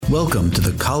Welcome to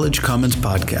the College Commons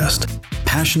Podcast,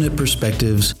 passionate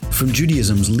perspectives from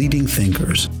Judaism's leading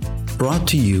thinkers. Brought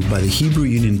to you by the Hebrew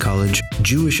Union College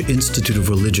Jewish Institute of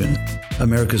Religion,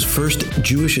 America's first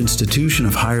Jewish institution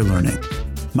of higher learning.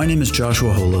 My name is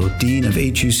Joshua Holo, Dean of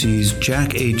HUC's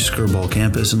Jack H. Skirball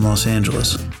campus in Los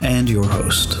Angeles, and your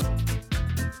host.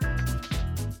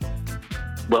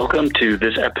 Welcome to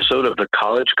this episode of the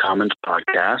College Commons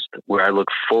Podcast, where I look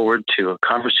forward to a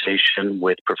conversation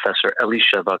with Professor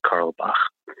Elisheva Carlebach.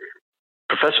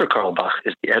 Professor Carlebach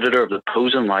is the editor of the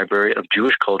Posen Library of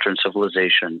Jewish Culture and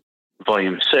Civilization,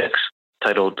 Volume 6,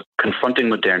 titled Confronting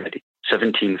Modernity,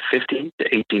 1750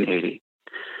 to 1880.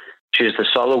 She is the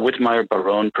Salo Whitmire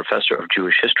Baron Professor of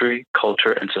Jewish History,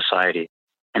 Culture, and Society,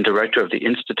 and Director of the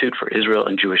Institute for Israel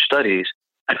and Jewish Studies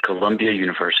at Columbia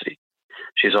University.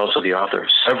 She is also the author of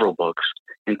several books,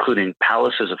 including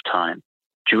Palaces of Time,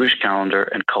 Jewish Calendar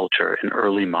and Culture in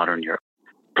Early Modern Europe.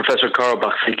 Professor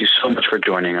Carlebach, thank you so much for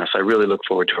joining us. I really look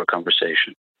forward to our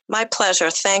conversation. My pleasure.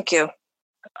 Thank you.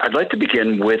 I'd like to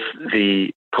begin with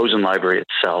the Posen Library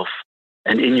itself.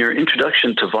 And in your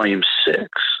introduction to Volume 6,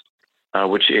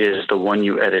 which is the one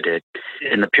you edited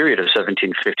in the period of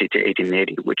 1750 to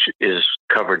 1880, which is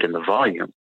covered in the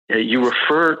volume, you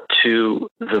refer to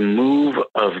the move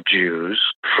of Jews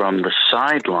from the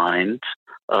sidelines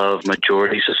of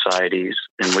majority societies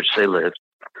in which they lived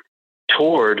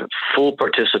toward full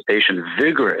participation,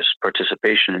 vigorous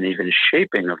participation, and even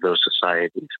shaping of those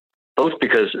societies, both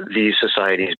because these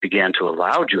societies began to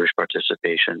allow Jewish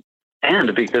participation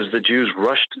and because the Jews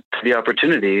rushed to the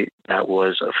opportunity that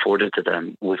was afforded to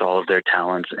them with all of their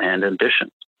talents and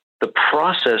ambitions. The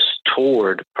process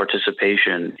toward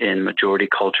participation in majority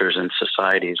cultures and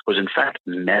societies was in fact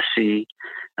messy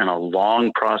and a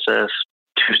long process,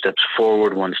 2 steps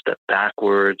forward, 1 step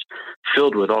backwards,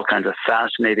 filled with all kinds of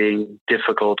fascinating,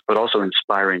 difficult, but also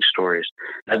inspiring stories.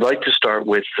 I'd like to start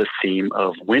with the theme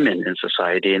of women in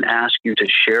society and ask you to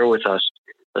share with us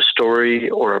a story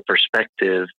or a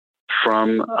perspective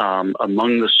from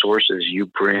among the sources you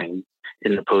bring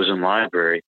in the Posen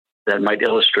Library that might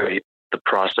illustrate the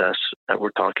process that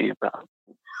we're talking about.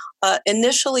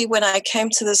 Initially, when I came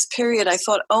to this period, I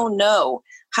thought, oh no,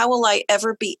 how will I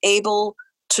ever be able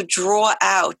to draw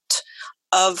out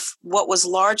of what was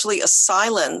largely a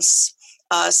silence,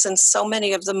 since so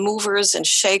many of the movers and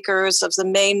shakers of the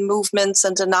main movements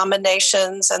and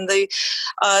denominations and the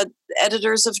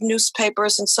editors of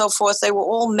newspapers and so forth, they were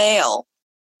all male.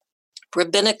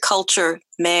 Rabbinic culture,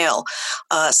 male.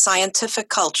 Scientific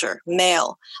culture,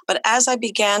 male. But as I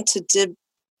began to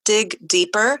dig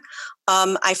deeper,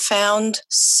 I found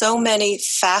so many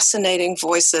fascinating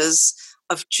voices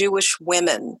of Jewish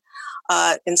women.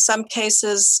 In some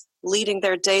cases, leading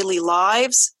their daily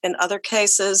lives. In other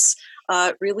cases,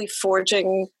 really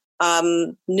forging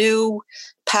new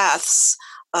paths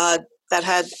that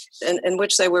had, in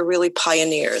which they were really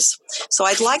pioneers. So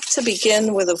I'd like to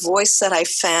begin with a voice that I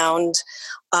found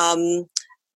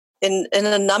in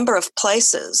a number of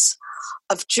places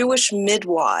of Jewish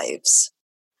midwives.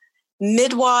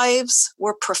 Midwives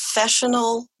were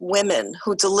professional women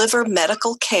who deliver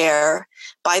medical care.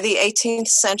 By the 18th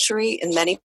century, in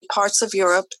many parts of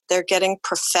Europe, they're getting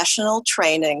professional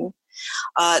training.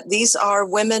 These are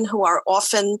women who are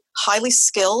often highly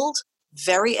skilled,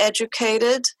 very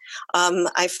educated.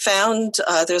 I found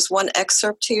there's one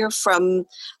excerpt here from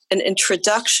an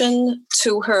introduction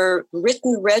to her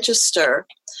written register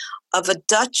of a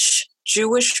Dutch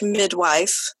Jewish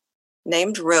midwife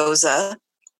named Rosa,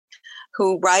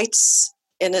 who writes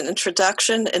in an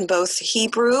introduction in both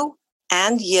Hebrew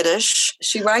and Yiddish.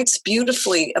 She writes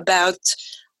beautifully about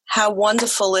how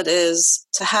wonderful it is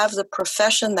to have the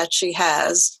profession that she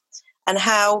has, and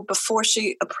how before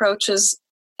she approaches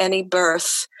any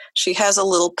birth, she has a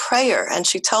little prayer, and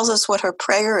she tells us what her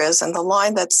prayer is. And the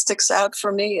line that sticks out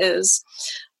for me is,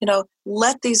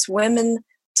 let these women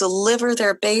deliver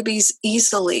their babies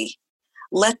easily.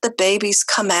 Let the babies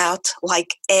come out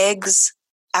like eggs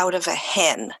out of a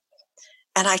hen.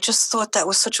 And I just thought that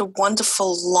was such a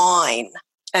wonderful line.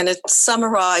 And it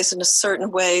summarized in a certain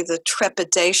way the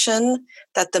trepidation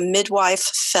that the midwife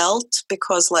felt,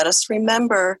 because let us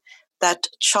remember that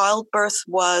childbirth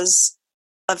was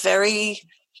a very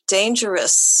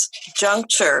dangerous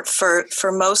juncture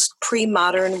for most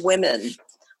pre-modern women.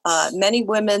 Many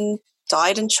women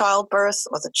died in childbirth,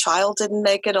 or the child didn't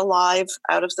make it alive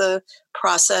out of the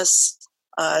process.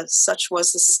 Such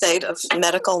was the state of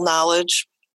medical knowledge.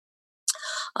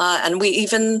 And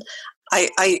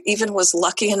I even was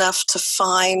lucky enough to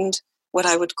find what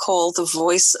I would call the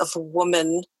voice of a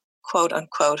woman, quote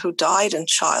unquote, who died in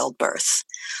childbirth.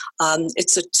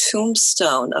 It's a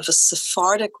tombstone of a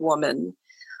Sephardic woman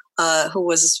who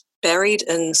was buried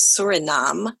in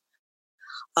Suriname.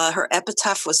 Her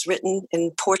epitaph was written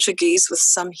in Portuguese with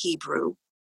some Hebrew.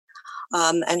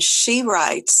 And she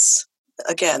writes,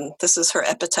 again, this is her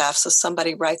epitaph, so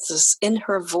somebody writes this in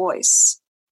her voice.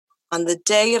 On the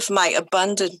day of my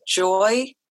abundant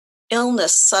joy,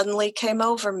 illness suddenly came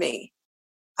over me.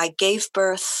 I gave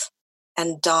birth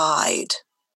and died,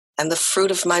 and the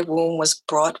fruit of my womb was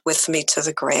brought with me to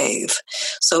the grave.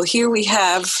 So here we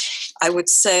have, I would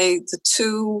say, the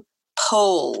two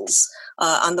poles.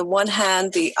 On the one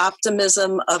hand, the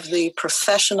optimism of the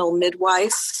professional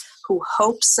midwife who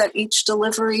hopes that each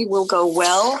delivery will go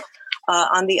well.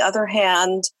 On the other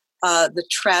hand, the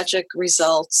tragic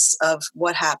results of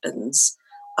what happens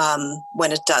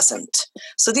when it doesn't.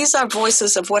 So these are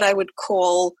voices of what I would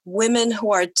call women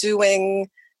who are doing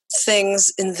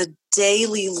things in the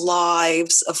daily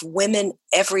lives of women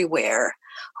everywhere,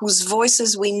 whose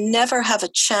voices we never have a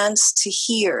chance to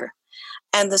hear.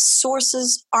 And the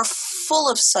sources are full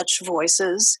of such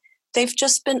voices. They've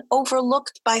just been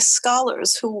overlooked by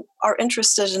scholars who are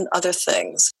interested in other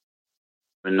things.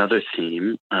 Another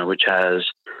theme, which has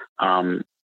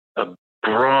a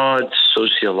broad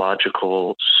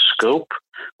sociological scope,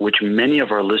 which many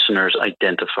of our listeners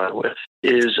identify with,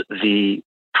 is the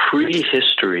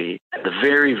prehistory, the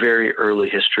very, very early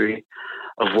history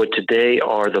of what today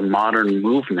are the modern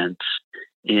movements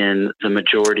in the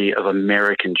majority of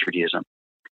American Judaism.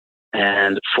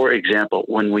 And for example,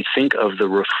 when we think of the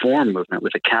Reform movement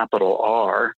with a capital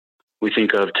R, we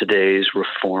think of today's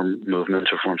Reform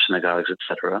movements, Reform synagogues,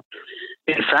 etc.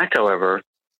 In fact, however,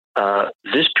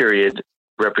 this period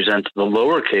represents the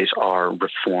lowercase r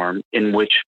Reform, in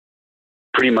which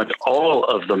pretty much all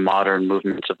of the modern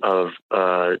movements of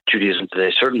Judaism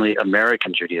today, certainly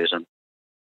American Judaism,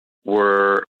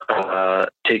 were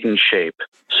taking shape.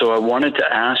 So I wanted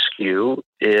to ask you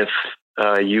if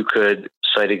you could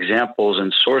cite examples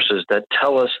and sources that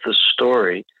tell us the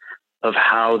story of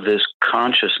how this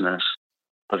consciousness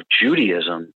of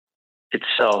Judaism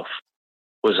itself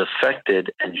was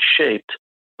affected and shaped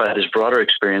by this broader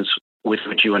experience with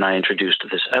which you and I introduced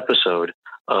this episode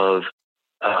of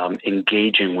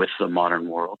engaging with the modern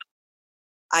world.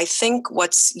 I think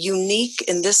what's unique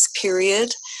in this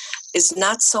period is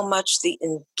not so much the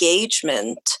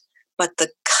engagement, but the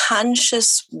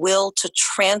conscious will to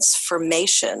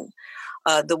transformation.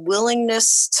 The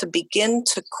willingness to begin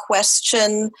to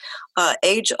question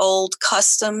age-old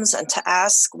customs and to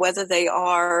ask whether they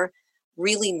are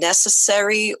really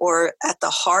necessary or at the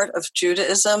heart of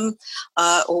Judaism,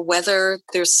 or whether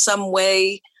there's some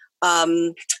way,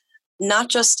 not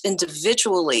just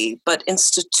individually, but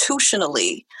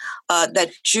institutionally,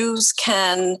 that Jews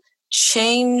can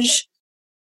change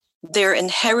their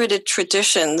inherited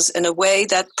traditions in a way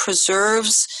that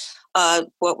preserves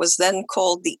what was then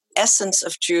called the essence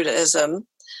of Judaism,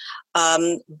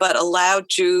 but allowed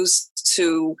Jews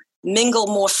to mingle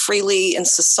more freely in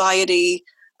society,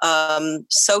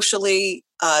 socially,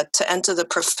 to enter the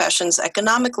professions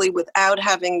economically without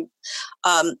having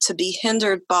to be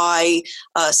hindered by,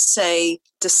 say,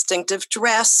 distinctive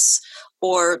dress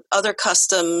or other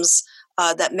customs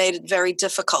that made it very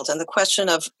difficult. And the question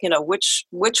of,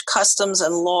 which customs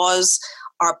and laws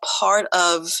are part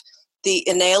of the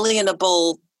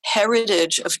inalienable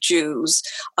heritage of Jews,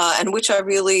 and which are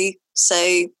really,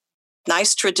 say,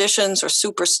 nice traditions or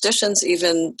superstitions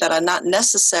even that are not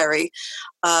necessary.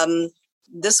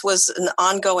 This was an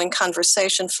ongoing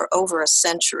conversation for over a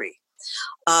century.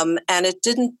 And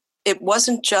it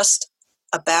wasn't just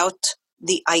about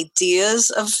the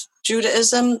ideas of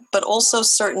Judaism, but also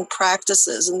certain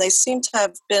practices. And they seem to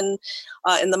have been,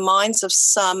 in the minds of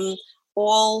some,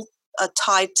 all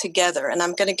tied together. And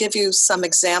I'm going to give you some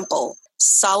example.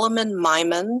 Solomon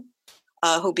Maimon,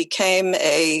 who became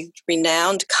a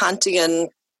renowned Kantian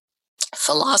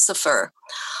philosopher,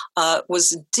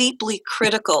 was deeply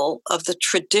critical of the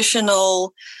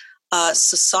traditional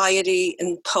society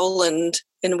in Poland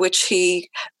in which he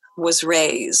was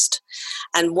raised.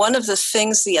 And one of the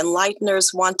things the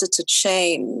Enlighteners wanted to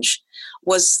change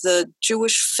was the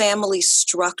Jewish family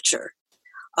structure,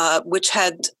 which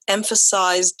had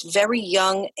emphasized very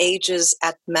young ages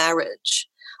at marriage.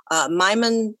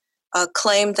 Maimon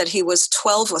claimed that he was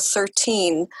 12 or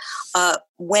 13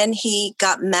 when he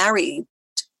got married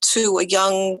to a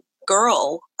young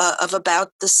girl of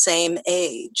about the same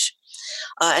age.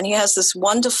 And he has this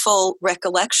wonderful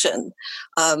recollection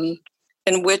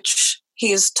in which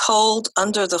he is told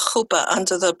under the chuppah,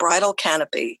 under the bridal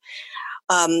canopy,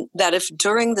 that if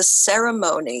during the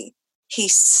ceremony he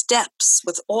steps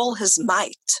with all his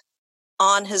might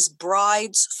on his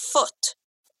bride's foot,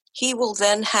 he will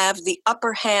then have the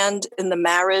upper hand in the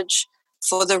marriage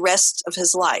for the rest of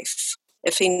his life.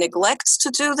 If he neglects to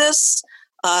do this,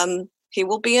 he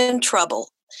will be in trouble.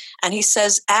 And he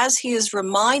says, as he is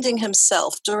reminding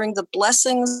himself during the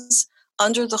blessings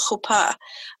under the chuppah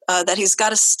that he's got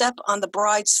to step on the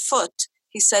bride's foot,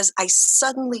 he says, I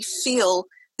suddenly feel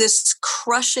this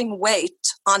crushing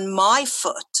weight on my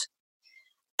foot.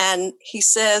 And he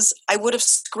says, I would have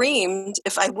screamed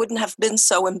if I wouldn't have been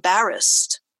so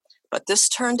embarrassed. But this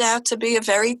turned out to be a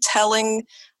very telling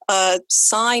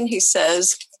sign, he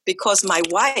says, because my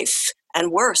wife,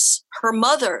 and worse, her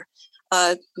mother,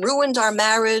 ruined our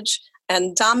marriage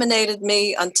and dominated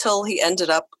me until he ended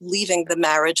up leaving the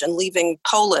marriage and leaving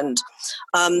Poland.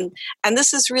 And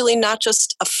this is really not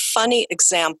just a funny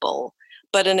example,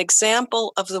 but an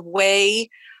example of the way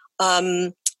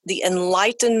the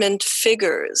Enlightenment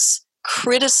figures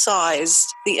criticized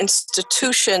the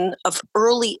institution of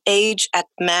early age at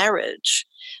marriage,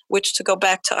 which, to go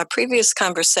back to our previous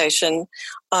conversation,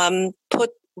 put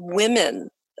women,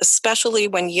 especially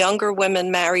when younger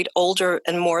women married older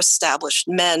and more established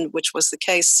men, which was the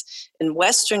case in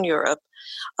Western Europe,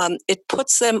 it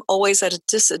puts them always at a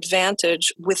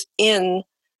disadvantage within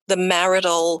the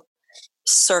marital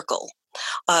circle.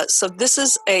 So this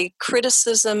is a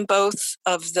criticism both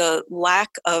of the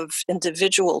lack of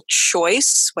individual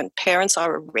choice when parents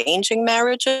are arranging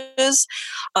marriages,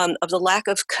 of the lack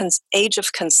of age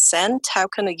of consent. How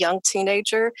can a young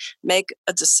teenager make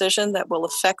a decision that will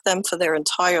affect them for their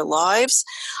entire lives?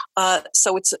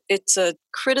 So it's a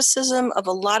criticism of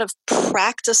a lot of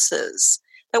practices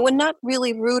that were not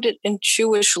really rooted in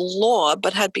Jewish law,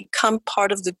 but had become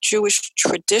part of the Jewish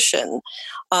tradition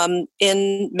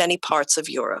in many parts of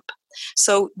Europe.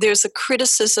 So there's a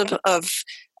criticism of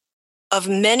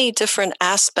many different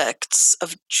aspects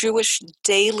of Jewish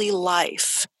daily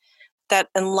life that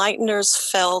enlighteners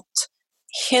felt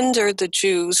hindered the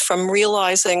Jews from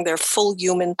realizing their full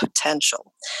human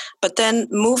potential. But then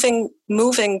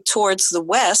moving towards the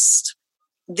West,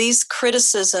 these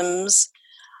criticisms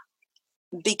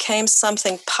became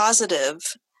something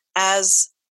positive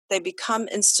as they become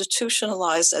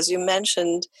institutionalized, as you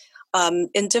mentioned,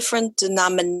 in different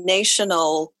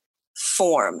denominational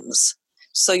forms.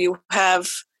 So you have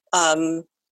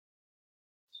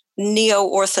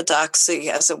neo-Orthodoxy,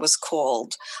 as it was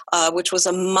called, which was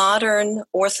a modern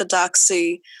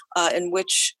orthodoxy in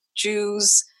which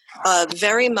Jews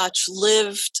very much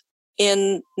lived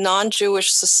in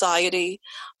non-Jewish society,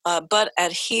 but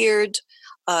adhered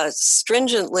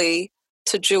stringently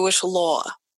to Jewish law.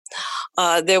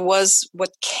 There was what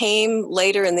came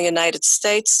later in the United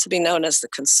States to be known as the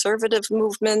conservative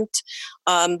movement,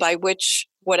 by which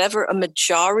whatever a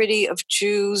majority of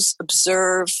Jews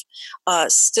observe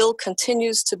still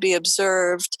continues to be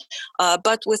observed,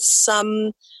 but with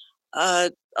some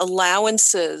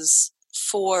allowances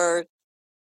for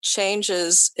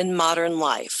changes in modern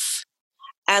life.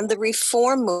 And the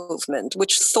Reform movement,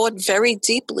 which thought very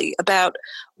deeply about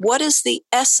what is the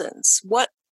essence, what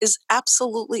is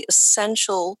absolutely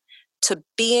essential to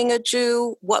being a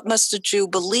Jew, what must a Jew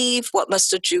believe, what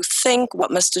must a Jew think,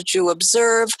 what must a Jew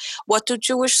observe, what do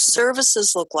Jewish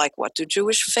services look like, what do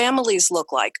Jewish families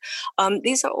look like.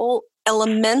 These are all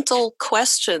elemental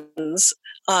questions,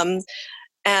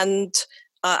 and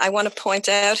I want to point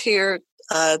out here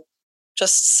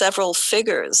just several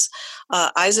figures.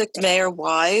 Isaac Mayer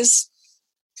Wise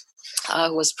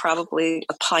was probably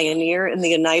a pioneer in the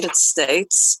United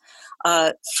States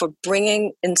for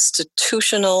bringing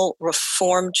institutional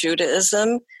Reform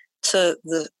Judaism to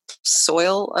the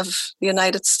soil of the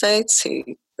United States.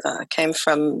 He came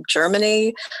from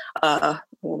Germany, what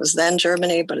was then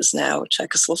Germany, but is now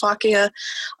Czechoslovakia.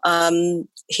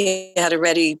 He had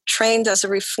already trained as a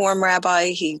Reform rabbi.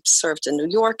 He served in New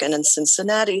York and in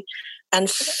Cincinnati, and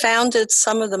founded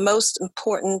some of the most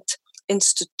important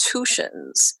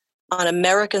institutions on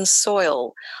American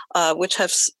soil, which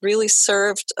have really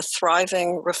served a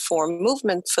thriving Reform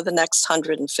movement for the next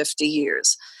 150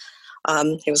 years.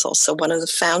 He was also one of the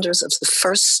founders of the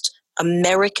first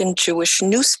American Jewish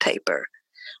newspaper.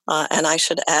 And I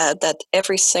should add that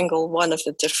every single one of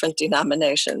the different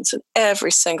denominations and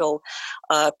every single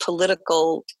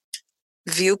political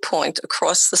viewpoint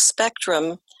across the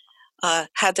spectrum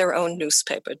had their own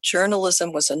newspaper.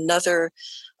 Journalism was another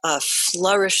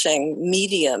flourishing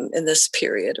medium in this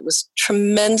period. It was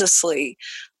tremendously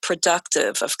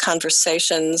productive of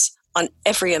conversations on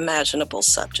every imaginable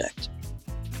subject.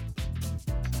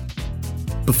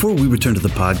 Before we return to the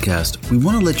podcast, we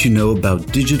want to let you know about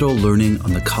digital learning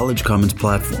on the College Commons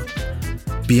platform.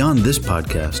 Beyond this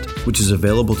podcast, which is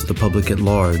available to the public at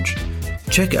large,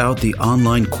 Check out the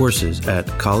online courses at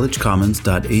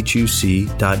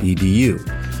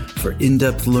collegecommons.huc.edu for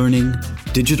in-depth learning,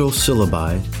 digital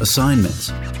syllabi,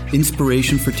 assignments,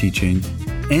 inspiration for teaching,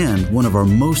 and one of our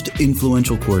most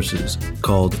influential courses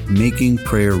called Making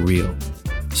Prayer Real.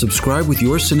 Subscribe with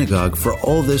your synagogue for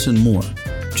all this and more.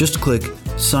 Just click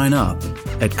Sign Up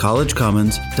at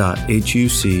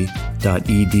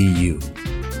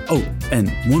collegecommons.huc.edu. Oh,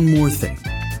 and one more thing.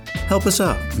 Help us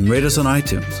out and rate us on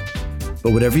iTunes.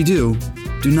 But whatever you do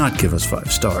not give us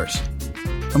 5 stars,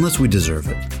 unless we deserve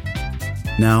it.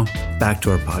 Now, back to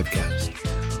our podcast.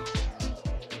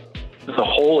 The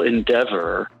whole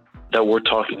endeavor that we're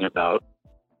talking about,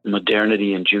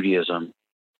 modernity in Judaism,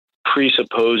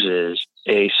 presupposes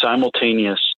a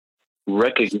simultaneous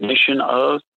recognition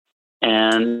of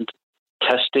and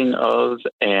testing of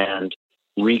and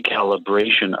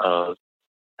recalibration of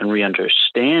and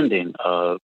re-understanding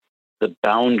of the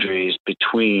boundaries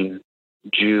between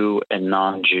Jew and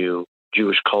non-Jew,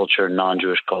 Jewish culture,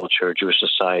 non-Jewish culture, Jewish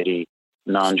society,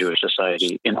 non-Jewish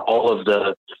society, in all of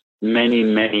the many,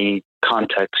 many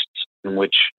contexts in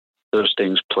which those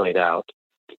things played out.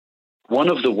 One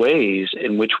of the ways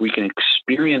in which we can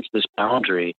experience this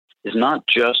boundary is not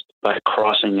just by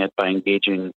crossing it, by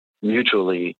engaging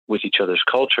mutually with each other's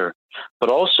culture, but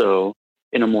also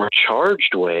in a more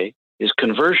charged way is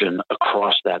conversion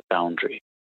across that boundary.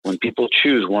 When people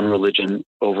choose one religion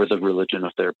over the religion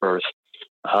of their birth.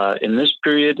 In this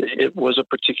period, it was a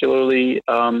particularly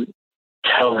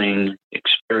telling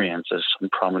experience as some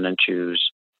prominent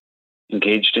Jews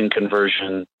engaged in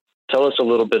conversion. Tell us a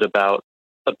little bit about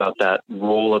that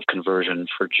role of conversion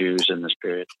for Jews in this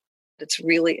period. It's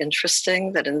really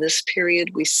interesting that in this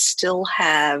period, we still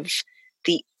have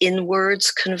the inwards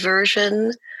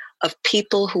conversion of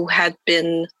people who had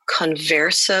been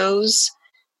conversos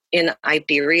in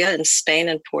Iberia, in Spain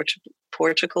and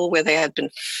Portugal, where they had been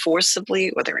forcibly,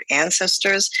 or their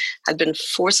ancestors had been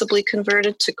forcibly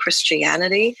converted to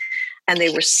Christianity, and they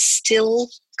were still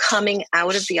coming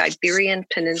out of the Iberian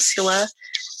Peninsula,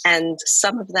 and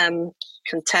some of them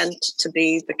content to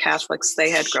be the Catholics they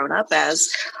had grown up as,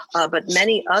 but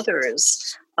many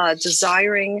others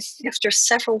desiring, after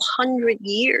several hundred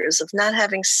years of not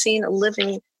having seen a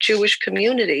living Jewish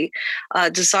community,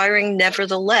 desiring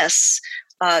nevertheless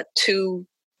to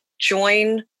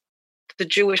join the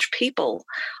Jewish people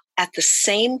at the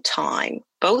same time,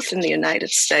 both in the United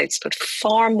States, but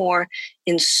far more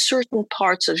in certain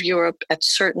parts of Europe at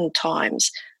certain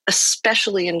times,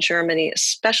 especially in Germany,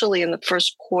 especially in the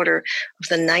first quarter of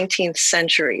the 19th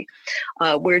century,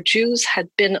 where Jews had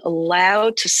been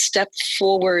allowed to step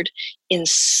forward in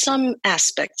some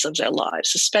aspects of their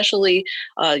lives, especially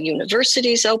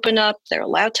universities open up, they're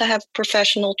allowed to have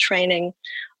professional training,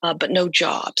 but no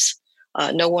jobs.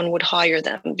 No one would hire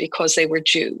them because they were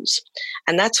Jews.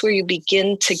 And that's where you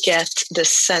begin to get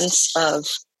this sense of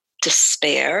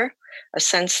despair, a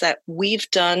sense that we've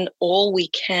done all we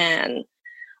can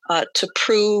to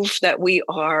prove that we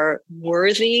are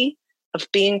worthy of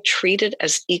being treated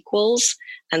as equals,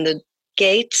 and the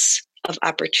gates of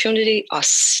opportunity are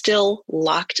still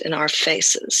locked in our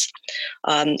faces.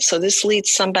 So this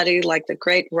leads somebody like the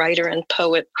great writer and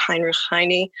poet Heinrich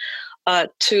Heine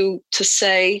to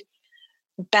say,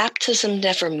 baptism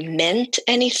never meant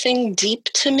anything deep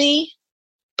to me,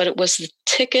 but it was the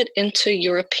ticket into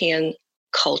European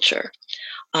culture.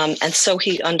 And so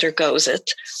he undergoes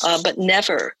it, but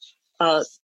never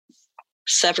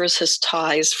severs his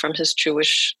ties from his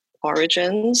Jewish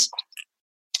origins.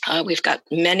 We've got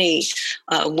many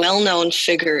well-known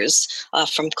figures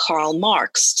from Karl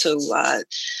Marx to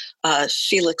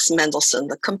Felix Mendelssohn,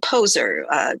 the composer,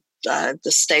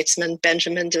 the statesman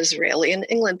Benjamin Disraeli in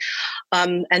England,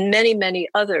 and many, many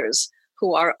others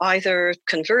who are either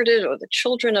converted or the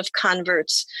children of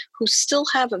converts who still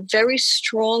have a very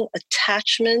strong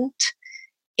attachment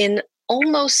in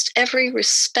almost every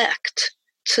respect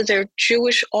to their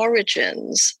Jewish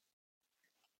origins,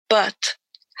 but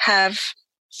have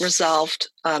resolved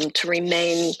to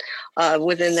remain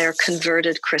within their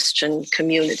converted Christian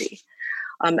community.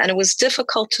 And it was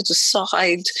difficult to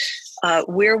decide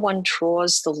where one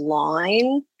draws the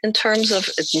line in terms of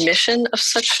admission of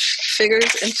such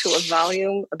figures into a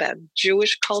volume about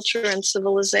Jewish culture and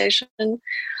civilization.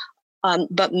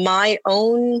 But my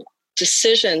own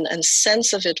decision and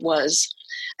sense of it was,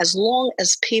 as long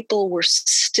as people were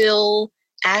still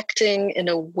acting in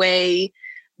a way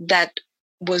that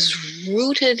was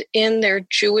rooted in their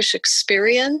Jewish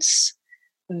experience,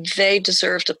 they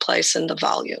deserved a place in the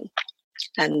volume.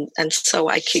 And so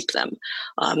I keep them.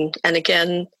 And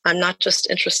again, I'm not just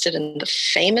interested in the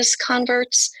famous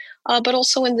converts, but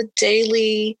also in the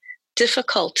daily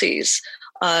difficulties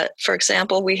For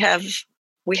example, we have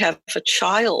a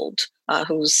child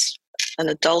who's an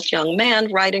adult young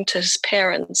man writing to his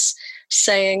parents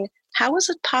saying, how is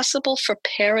it possible for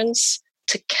parents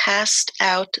to cast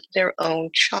out their own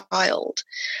child?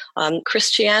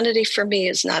 Christianity for me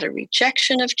is not a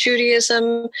rejection of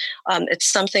Judaism. It's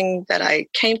something that I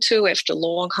came to after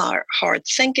long, hard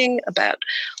thinking about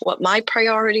what my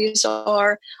priorities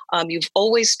are. You've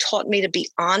always taught me to be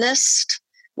honest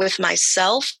with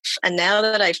myself. And now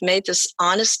that I've made this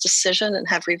honest decision and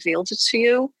have revealed it to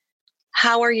you,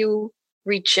 how are you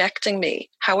rejecting me?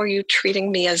 How are you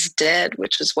treating me as dead,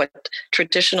 which is what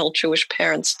traditional Jewish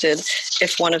parents did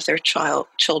if one of their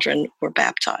children were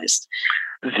baptized?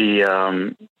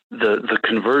 The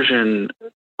conversion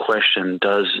question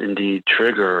does indeed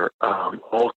trigger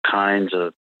all kinds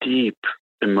of deep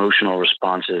emotional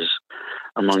responses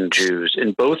among Jews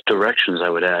in both directions. I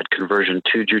would add conversion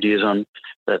to Judaism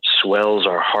that swells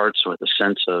our hearts with a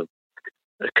sense of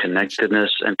connectedness,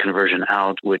 and conversion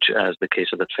out, which, as the case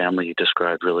of the family you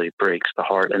described, really breaks the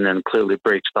heart, and then clearly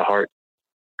breaks the heart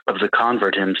of the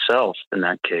convert himself in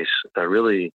that case.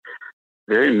 Really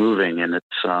very moving in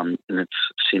its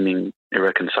seeming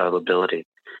irreconcilability.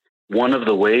 One of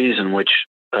the ways in which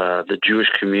the Jewish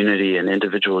community and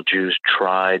individual Jews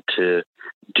tried to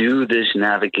do this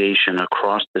navigation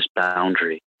across this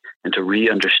boundary and to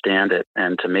re-understand it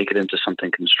and to make it into something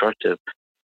constructive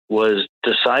was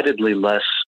decidedly less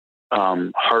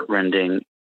heartrending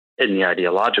in the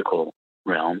ideological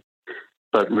realm,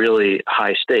 but really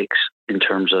high stakes in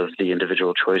terms of the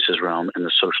individual choices realm and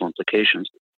the social implications.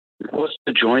 It was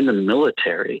to join the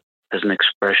military as an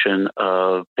expression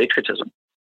of patriotism.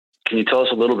 Can you tell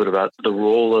us a little bit about the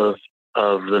role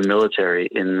of the military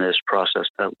in this process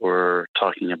that we're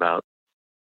talking about?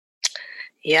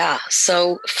 Yeah,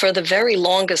 so for the very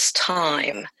longest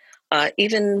time,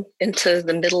 even into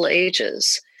the Middle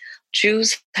Ages,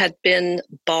 Jews had been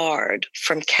barred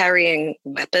from carrying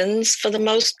weapons for the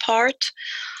most part.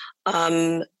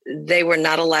 They were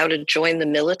not allowed to join the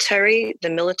military. The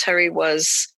military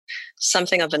was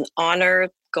something of an honor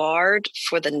guard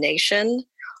for the nation,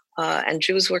 and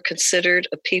Jews were considered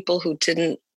a people who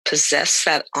didn't possess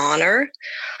that honor.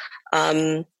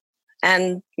 And,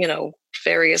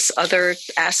 various other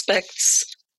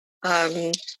aspects,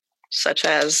 such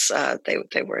as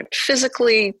they weren't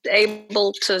physically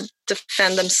able to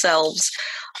defend themselves.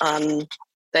 Something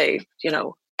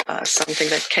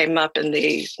that came up in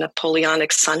the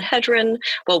Napoleonic Sanhedrin.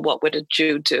 Well, what would a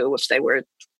Jew do if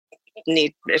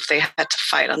they had to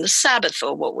fight on the Sabbath,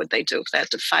 or what would they do if they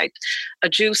had to fight a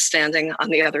Jew standing on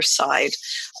the other side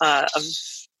of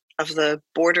the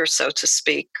border, so to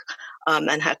speak,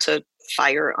 and had to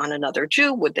fire on another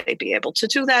Jew? Would they be able to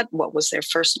do that? What was their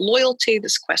first loyalty?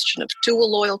 This question of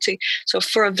dual loyalty. So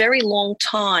for a very long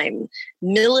time,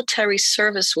 military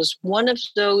service was one of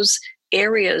those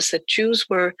areas that Jews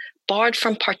were barred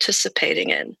from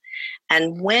participating in.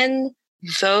 And when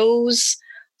those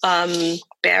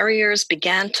barriers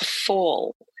began to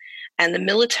fall and the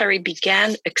military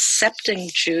began accepting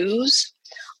Jews,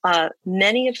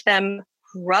 many of them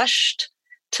rushed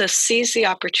to seize the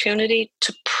opportunity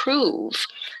to prove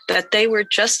that they were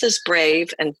just as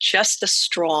brave and just as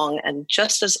strong and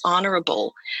just as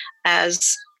honorable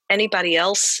as anybody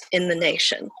else in the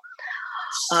nation.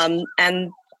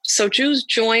 And so Jews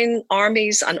join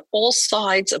armies on all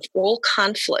sides of all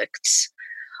conflicts.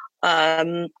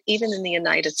 Even in the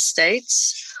United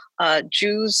States,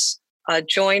 Jews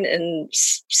join in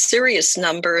serious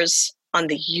numbers on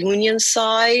the Union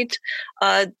side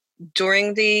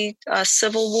during the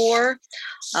Civil War.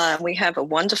 We have a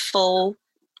wonderful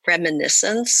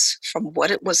reminiscence from what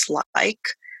it was like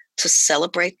to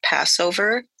celebrate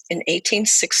Passover in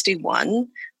 1861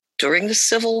 during the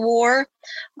Civil War,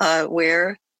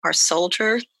 where our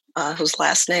soldier, whose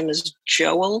last name is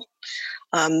Joel,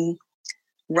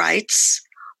 writes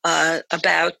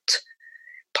about,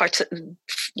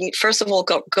 first of all,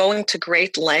 going to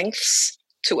great lengths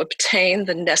to obtain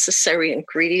the necessary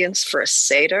ingredients for a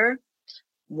Seder,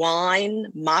 wine,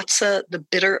 matzah, the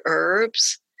bitter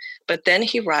herbs. But then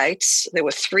he writes, there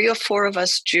were 3 or 4 of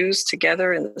us Jews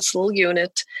together in this little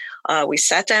unit. We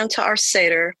sat down to our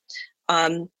Seder,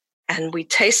 and we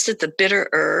tasted the bitter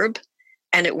herb,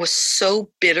 and it was so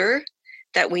bitter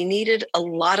that we needed a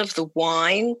lot of the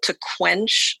wine to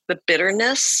quench the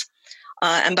bitterness.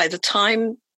 And by the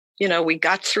time we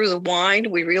got through the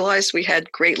wine, we realized we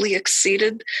had greatly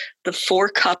exceeded the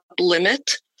 4-cup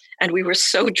limit. And we were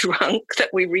so drunk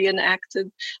that we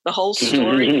reenacted the whole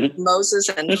story of Moses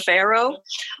and Pharaoh.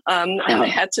 And they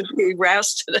had to be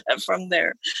roused from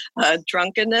their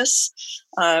drunkenness.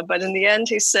 But in the end,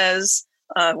 he says,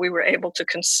 we were able to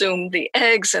consume the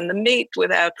eggs and the meat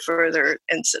without further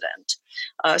incident.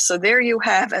 So there you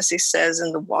have, as he says,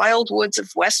 in the wild woods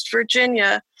of West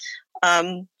Virginia,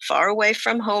 far away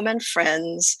from home and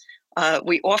friends,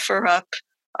 we offer up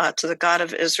to the God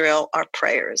of Israel our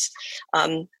prayers.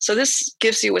 So this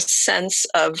gives you a sense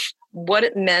of what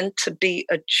it meant to be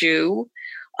a Jew,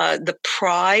 the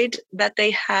pride that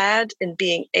they had in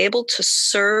being able to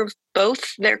serve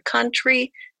both their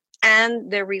country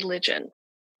and their religion.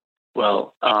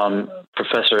 Well,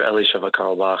 Professor Elisheva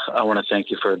Carlebach, I want to thank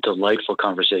you for a delightful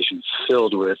conversation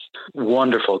filled with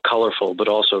wonderful, colorful, but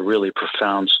also really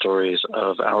profound stories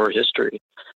of our history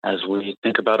as we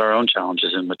think about our own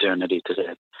challenges in modernity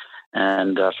today,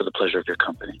 and for the pleasure of your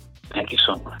company. Thank you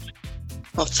so much.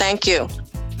 Well, thank you.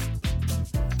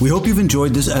 We hope you've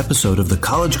enjoyed this episode of the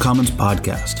College Commons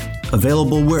Podcast,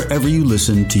 available wherever you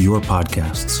listen to your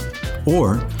podcasts,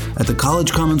 or at the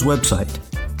College Commons website,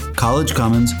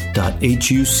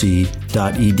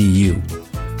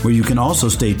 collegecommons.huc.edu, where you can also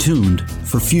stay tuned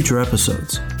for future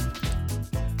episodes.